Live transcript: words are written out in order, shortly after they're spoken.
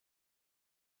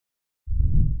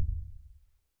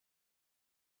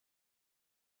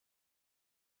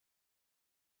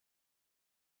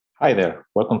Hi there,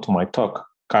 welcome to my talk,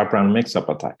 Card Brand Mixup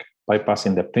Attack,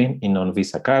 bypassing the PIN in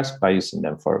non-Visa cards by using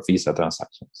them for Visa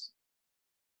transactions.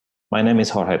 My name is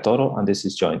Jorge Toro, and this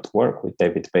is joint work with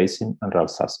David Basin and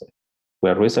Ralf Sasse. We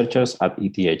are researchers at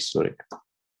ETH Zurich.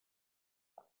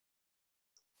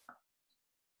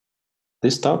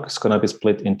 This talk is going to be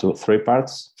split into three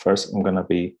parts. First, I'm going to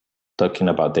be talking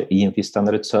about the EMV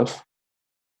standard itself,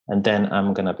 and then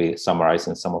I'm going to be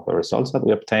summarizing some of the results that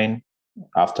we obtained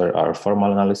after our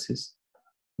formal analysis.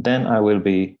 Then I will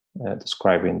be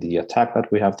describing the attack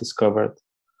that we have discovered,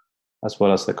 as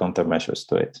well as the countermeasures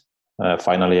to it.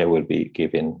 Finally, I will be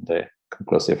giving the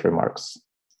conclusive remarks.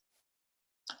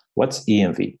 What's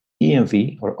EMV?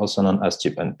 EMV, or also known as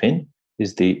chip and PIN,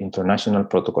 is the international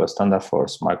protocol standard for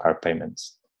smart card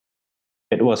payments.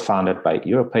 It was founded by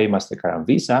Europay, MasterCard, and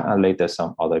Visa, and later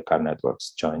some other card networks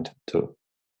joined too.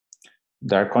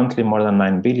 There are currently more than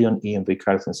 9 billion EMV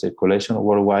cards in circulation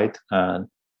worldwide, and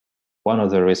one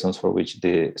of the reasons for which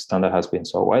the standard has been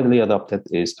so widely adopted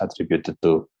is attributed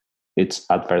to its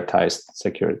advertised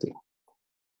security.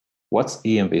 What's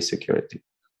EMV security?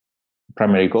 The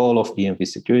primary goal of EMV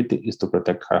security is to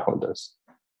protect cardholders.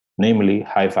 Namely,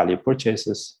 high-value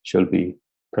purchases should be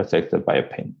protected by a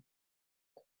PIN.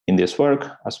 In this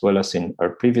work, as well as in our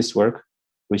previous work,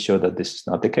 we show that this is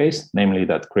not the case, namely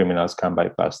that criminals can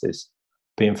bypass this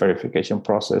PIN verification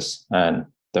process and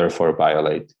therefore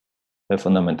violate the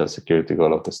fundamental security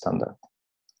goal of the standard.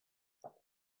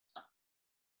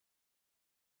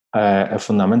 A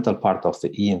fundamental part of the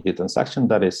EMV transaction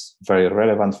that is very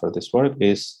relevant for this work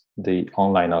is the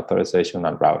online authorization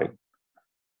and routing.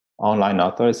 Online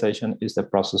authorization is the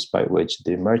process by which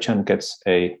the merchant gets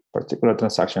a particular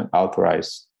transaction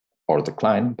authorized or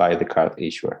declined by the card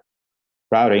issuer.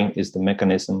 Routing is the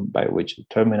mechanism by which the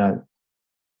terminal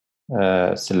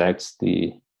selects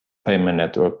the payment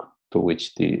network to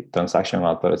which the transaction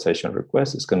authorization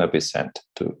request is going to be sent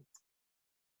to.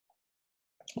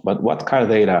 But what card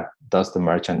data does the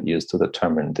merchant use to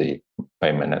determine the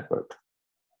payment network?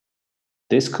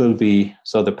 This could be,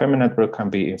 so the payment network can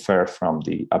be inferred from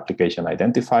the application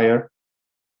identifier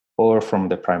or from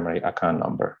the primary account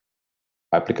number.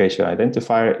 Application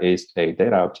identifier is a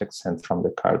data object sent from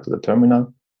the card to the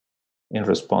terminal in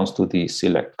response to the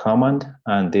select command,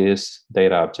 and this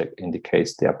data object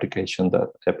indicates the application that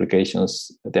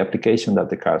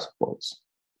the card supports.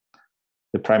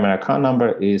 The primary account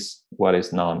number is what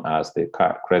is known as the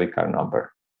credit card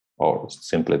number, or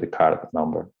simply the card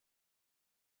number.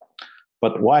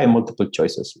 But why multiple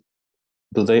choices?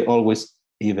 Do they always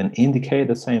even indicate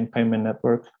the same payment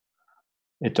network?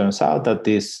 It turns out that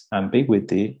this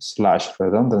ambiguity /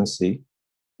 redundancy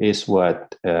is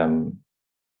what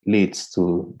leads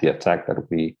to the attack that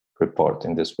we report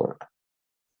in this work.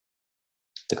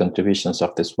 The contributions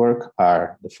of this work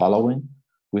are the following.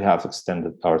 We have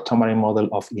extended our Tomari model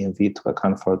of EMV to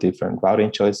account for different routing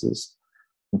choices.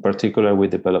 In particular, we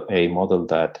developed a model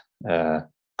that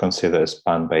considers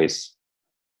PAN-based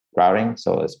routing.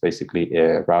 So it's basically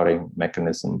a routing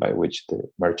mechanism by which the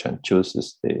merchant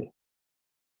chooses the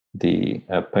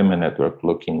payment network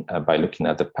by looking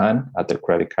at the PAN, at the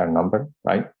credit card number,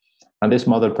 right? And this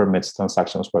model permits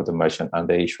transactions where the merchant and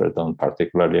the issuer don't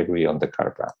particularly agree on the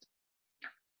card brand.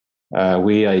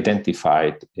 We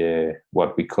identified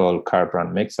what we call card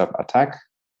brand mix-up attack,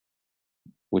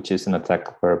 which is an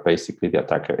attack where basically the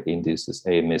attacker induces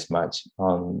a mismatch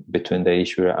between the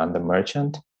issuer and the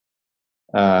merchant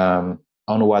on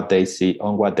what they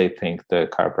think the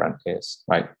card brand is,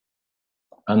 right?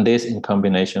 And this, in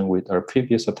combination with our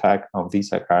previous attack on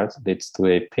Visa cards, leads to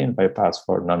a PIN bypass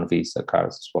for non-Visa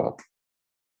cards as well.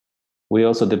 We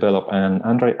also developed an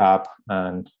Android app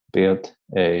and built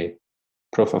a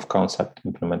proof of concept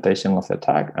implementation of the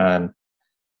attack and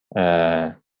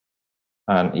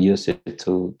use it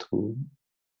to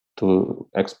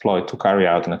carry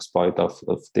out an exploit of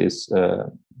this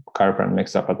card brand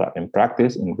mix-up attack in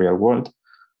practice in real world.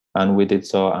 And we did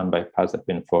so and bypassed the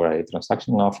PIN for a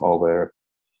transaction of over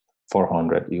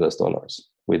 $400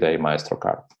 with a Maestro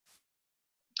card.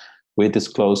 We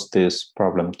disclosed this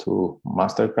problem to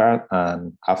MasterCard,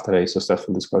 and after a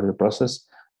successful discovery process,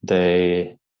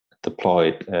 they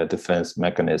deployed defense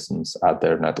mechanisms at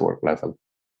their network level.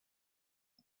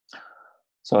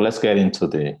 So let's get into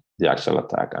the actual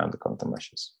attack and the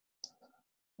countermeasures.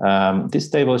 This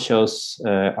table shows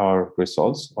our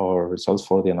results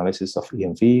for the analysis of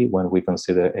EMV when we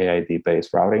consider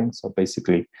AID-based routing. So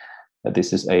basically,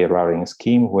 this is a routing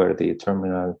scheme where the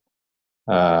terminal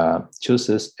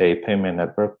chooses a payment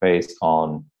network based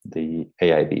on the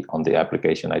AID, on the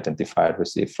application identifier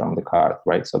received from the card,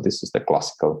 right? So this is the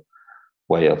classical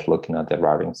way of looking at the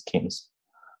routing schemes.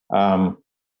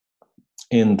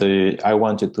 I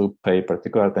want you to pay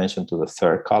particular attention to the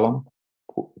third column,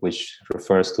 which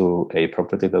refers to a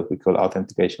property that we call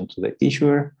authentication to the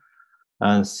issuer,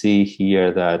 and see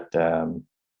here that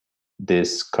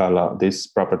this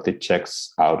property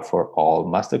checks out for all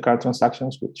MasterCard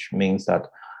transactions, which means that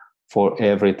for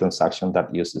every transaction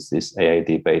that uses this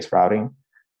AID-based routing,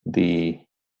 the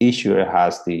issuer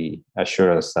has the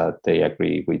assurance that they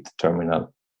agree with the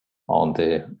terminal on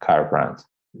the card brand,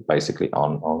 basically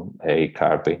on a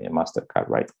card being a MasterCard,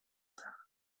 right?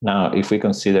 Now, if we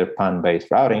consider PAN-based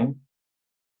routing,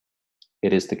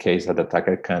 it is the case that the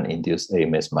attacker can induce a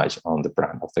mismatch on the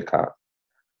brand of the card.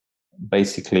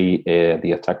 Basically,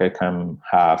 the attacker can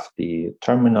have the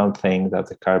terminal think that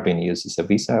the card being used is a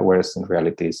Visa, whereas in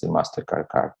reality it's a MasterCard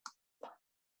card.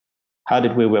 How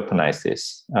did we weaponize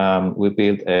this? We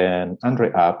built an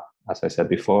Android app, as I said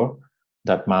before,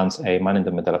 that mounts a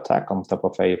man-in-the-middle attack on top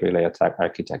of a relay attack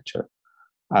architecture.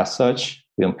 As such,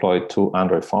 we employed two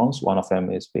Android phones. One of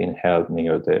them is being held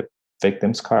near the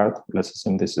victim's card. Let's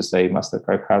assume this is a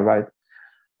MasterCard card, right?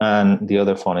 And the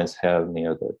other phone is held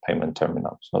near the payment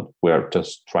terminal. So we're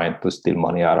just trying to steal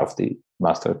money out of the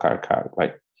MasterCard card,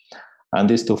 right? And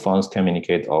these two phones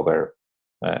communicate over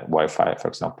Wi-Fi, for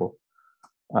example.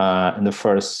 In the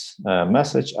first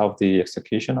message of the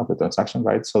execution of the transaction,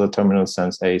 right? So the terminal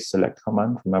sends a select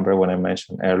command. Remember when I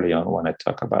mentioned early on when I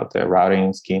talk about the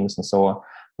routing schemes and so on,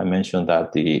 I mentioned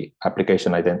that the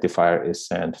application identifier is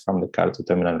sent from the card to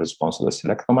terminal in response to the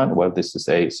select command. Well, this is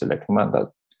a select command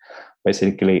that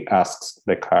basically asks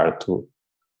the card to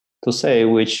say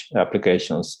which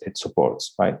applications it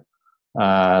supports, right?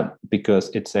 Because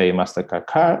it's a MasterCard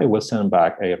card, it will send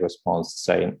back a response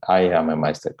saying, I am a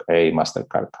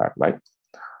MasterCard card, right?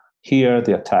 Here,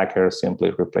 the attacker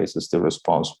simply replaces the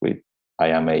response with, I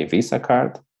am a Visa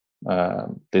card.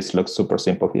 This looks super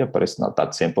simple here, but it's not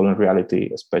that simple in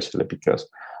reality, especially because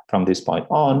from this point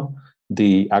on,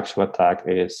 the actual attack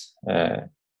is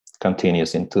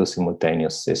continuous in two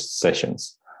simultaneous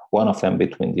sessions. One of them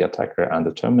between the attacker and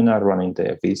the terminal running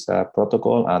the Visa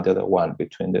protocol, and the other one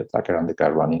between the attacker and the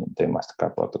card running the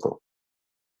MasterCard protocol.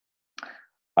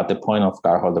 At the point of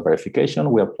cardholder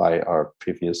verification, we apply our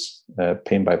previous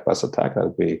PIN bypass attack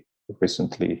that we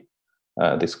recently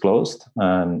disclosed.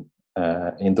 And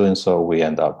in doing so, we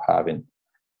end up having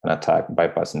an attack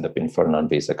bypassing the PIN for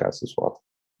non-Visa cards as well.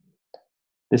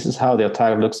 This is how the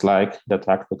attack looks like. The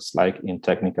attack looks like in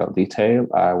technical detail.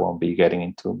 I won't be getting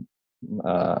into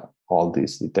all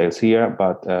these details here,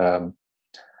 but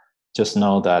just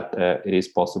know that it is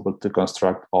possible to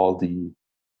construct all the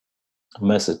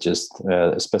messages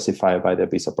specified by the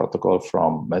Visa protocol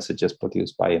from messages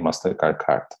produced by a MasterCard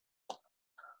card.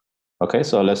 Okay,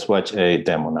 so let's watch a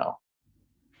demo now.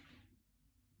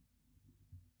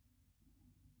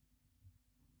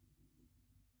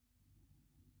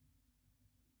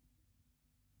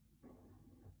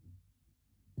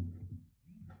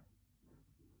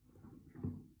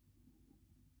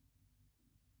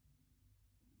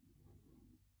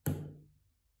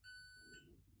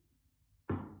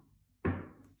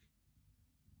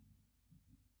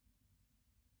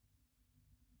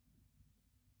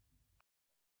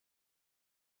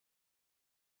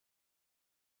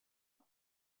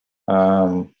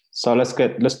 So let's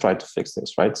try to fix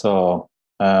this, right? So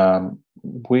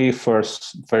we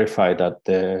first verify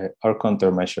that our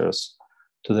countermeasures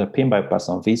to the PIN bypass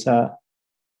on Visa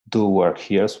do work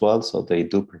here as well. So they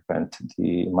do prevent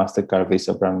the MasterCard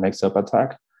Visa brand mix-up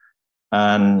attack.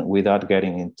 And without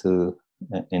getting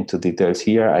into details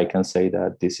here, I can say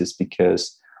that this is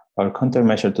because our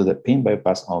countermeasure to the PIN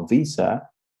bypass on Visa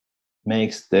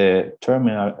makes the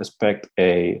terminal expect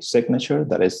a signature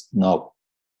that is not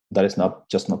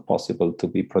possible to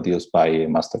be produced by a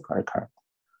MasterCard card.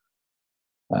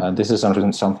 This is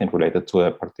something related to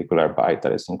a particular byte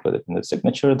that is included in the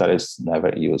signature that is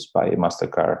never used by a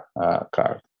MasterCard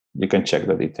card. You can check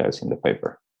the details in the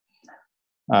paper.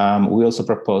 We also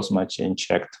propose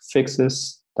machine-checked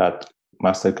fixes that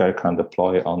MasterCard can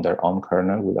deploy on their own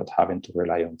kernel without having to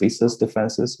rely on Visa's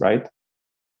defenses, right?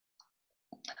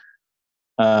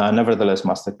 Nevertheless,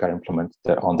 MasterCard implemented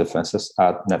their own defenses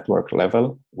at network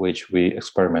level, which we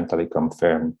experimentally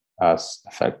confirmed as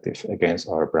effective against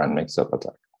our brand mix-up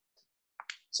attack.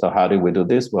 So how did we do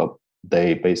this? Well,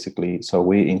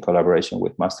 we, in collaboration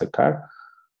with MasterCard,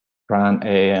 ran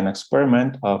an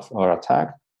experiment of our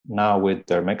attack, now with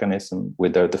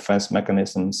their defense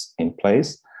mechanisms in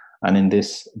place. And in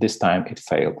this time, it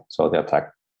failed. So the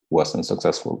attack wasn't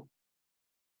successful.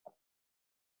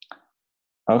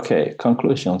 Okay,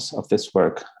 conclusions of this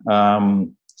work.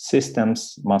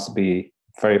 Systems must be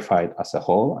verified as a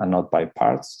whole and not by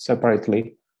parts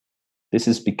separately. This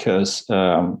is because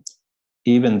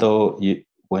even though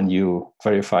when you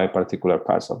verify particular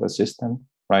parts of the system,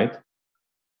 right,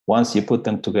 once you put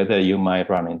them together, you might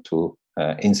run into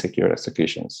insecure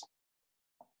executions.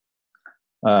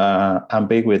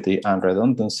 Ambiguity and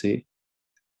redundancy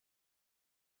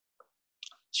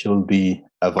should be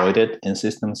avoided in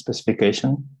system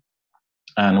specification.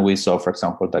 And we saw, for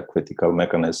example, that critical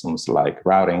mechanisms like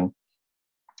routing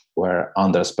were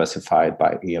underspecified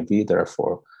by EMV,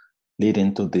 therefore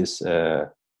leading to this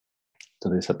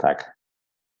attack.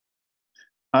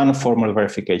 And formal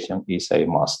verification is a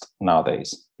must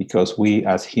nowadays, because we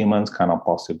as humans cannot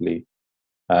possibly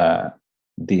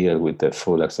deal with the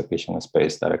full execution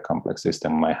space that a complex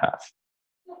system might have.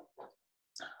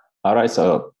 All right,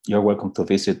 so you're welcome to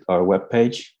visit our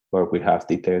webpage where we have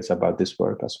details about this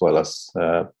work as well as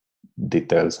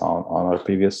details on our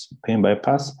previous pin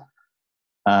bypass.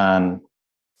 And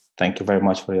thank you very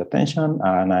much for your attention,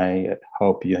 and I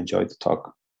hope you enjoyed the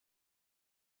talk.